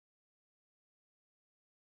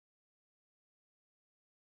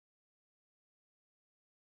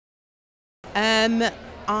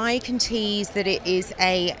I can tease that it is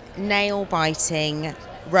a nail-biting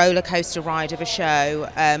roller coaster ride of a show.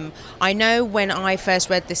 I know when I first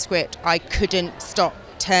read the script, I couldn't stop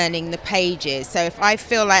turning the pages. So if I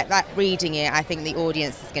feel like that reading it, I think the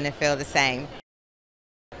audience is going to feel the same.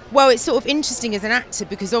 Well, it's sort of interesting as an actor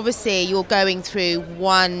because obviously you're going through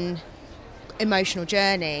one emotional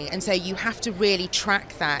journey, and so you have to really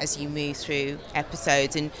track that as you move through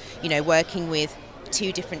episodes, and working with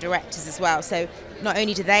two different directors as well. So not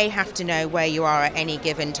only do they have to know where you are at any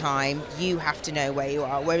given time, you have to know where you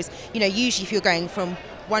are. Whereas, usually if you're going from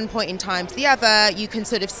one point in time to the other, you can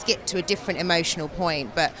sort of skip to a different emotional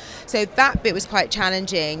point. But so that bit was quite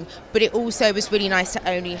challenging, but it also was really nice to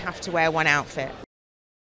only have to wear one outfit.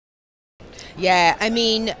 Yeah, I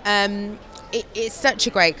mean, it's such a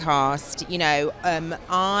great cast.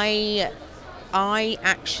 I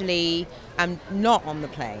actually am not on the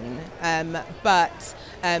plane, but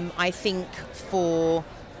I think for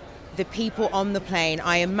the people on the plane,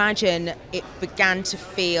 I imagine it began to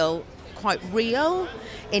feel quite real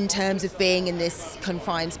in terms of being in this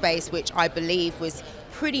confined space, which I believe was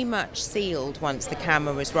pretty much sealed once the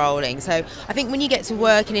camera was rolling. So I think when you get to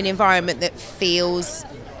work in an environment that feels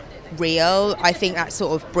real, I think that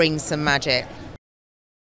sort of brings some magic.